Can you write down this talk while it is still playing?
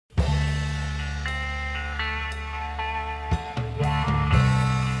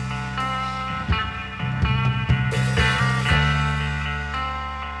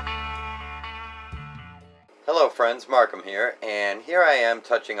friends, Markham here, and here I am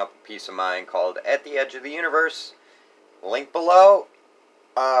touching up a piece of mine called At the Edge of the Universe. Link below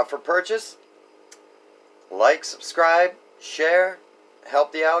for purchase. Like, subscribe, share,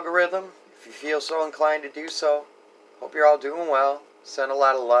 help the algorithm if you feel so inclined to do so. Hope you're all doing well. Send a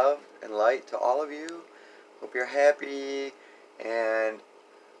lot of love and light to all of you. Hope you're happy and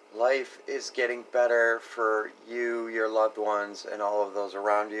life is getting better for you, your loved ones, and all of those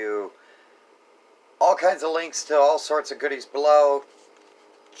around you. All kinds of links to all sorts of goodies below.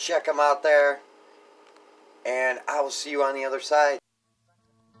 Check them out there. And I will see you on the other side.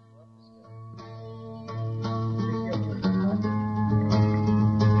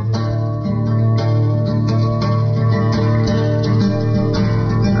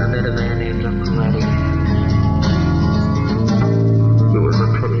 I met a man named Uncle Eddie. He was a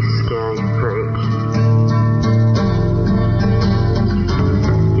pretty scary freak.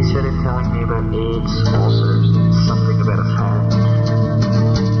 He started telling me about AIDS, ulcers, and something about a friend.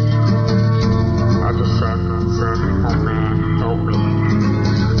 I just sat there and said, "Oh man, help me."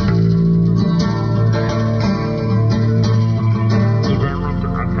 He then looked at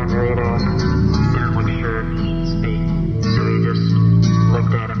my refrigerator, didn't look sure if he should speak, so he just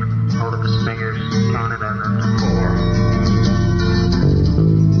looked at him, held up his fingers, counted them, and 4.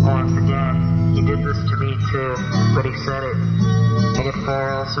 Once again, he did this to me too, but he said it. I get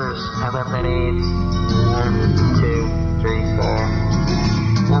 4 ulcers, how about that AIDS? 1, 2, 3, 4.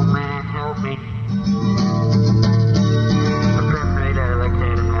 Oh man, help me. The refrigerator, I looked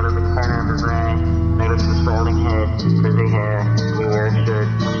at him out of the corner of his eye, noticed his balding head, frizzy hair, blue work shirt,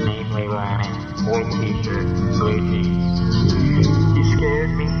 name label on it, white t-shirt, blue jeans. He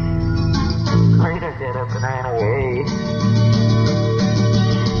scared me. Later got up and ran away.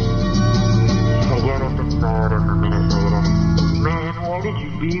 I got up and followed him a minute later. "Man, why did you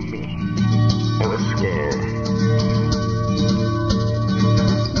leave me?" I was scared.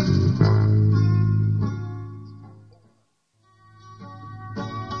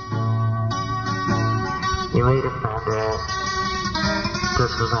 He later found out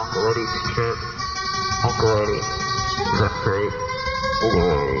this was Uncle Eddie's trip. Uncle Eddie is a freak.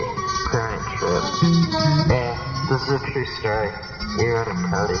 Very current trip. Yeah, this is a true story. We were at a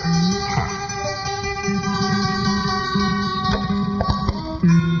party.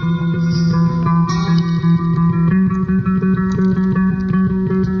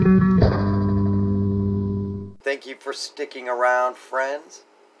 Thank you for sticking around, friends.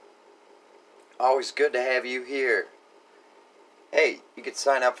 Always good to have you here. Hey, you could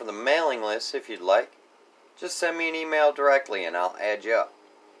sign up for the mailing list if you'd like. Just send me an email directly and I'll add you up.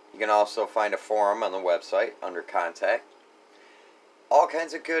 You can also find a forum on the website under contact. All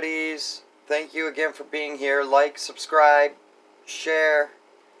kinds of goodies. Thank you again for being here. Like, subscribe, share.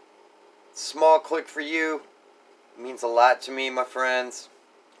 Small click for you. It means a lot to me, my friends.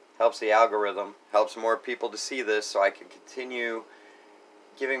 Helps the algorithm. Helps more people to see this so I can continue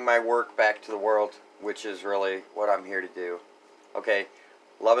giving my work back to the world, which is really what I'm here to do. Okay,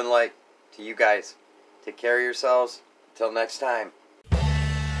 love and light to you guys. Take care of yourselves. Until next time.